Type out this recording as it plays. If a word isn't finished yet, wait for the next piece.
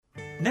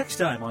Next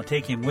time on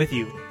Take Him With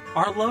You,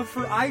 our love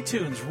for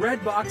iTunes,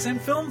 Redbox, and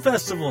film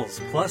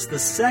festivals, plus the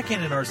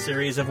second in our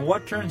series of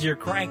What Turns Your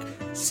Crank,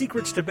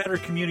 Secrets to Better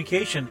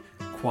Communication,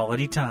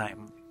 Quality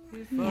Time.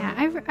 Yeah,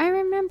 I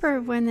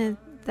remember when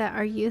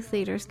our youth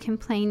leaders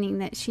complaining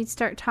that she'd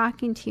start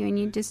talking to you and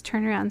you'd just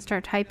turn around and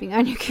start typing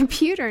on your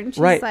computer, and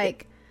she's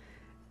like,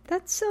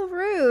 that's so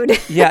rude.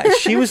 Yeah,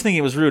 she was thinking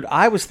it was rude.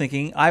 I was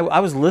thinking, I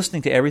was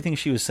listening to everything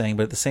she was saying,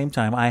 but at the same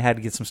time, I had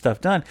to get some stuff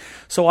done.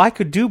 So I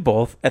could do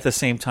both at the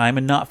same time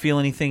and not feel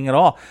anything at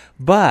all.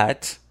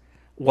 But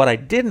what I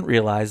didn't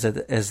realize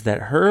is that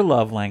her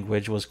love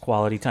language was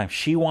quality time.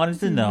 She wanted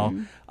to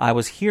know I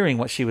was hearing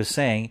what she was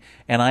saying,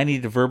 and I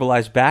needed to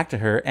verbalize back to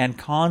her and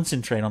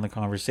concentrate on the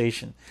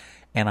conversation.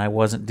 And I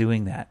wasn't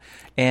doing that.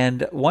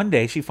 And one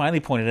day, she finally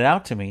pointed it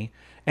out to me.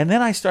 And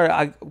then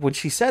when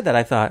she said that,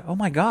 I thought, oh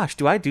my gosh,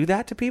 do I do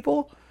that to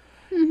people?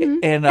 Mm-hmm.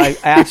 And I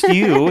asked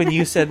you, and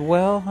you said,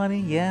 well, honey,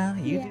 yeah,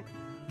 you do.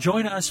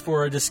 Join us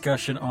for a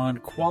discussion on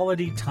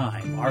quality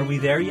time. Are we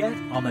there yet?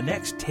 On the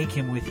next Take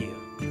Him With You.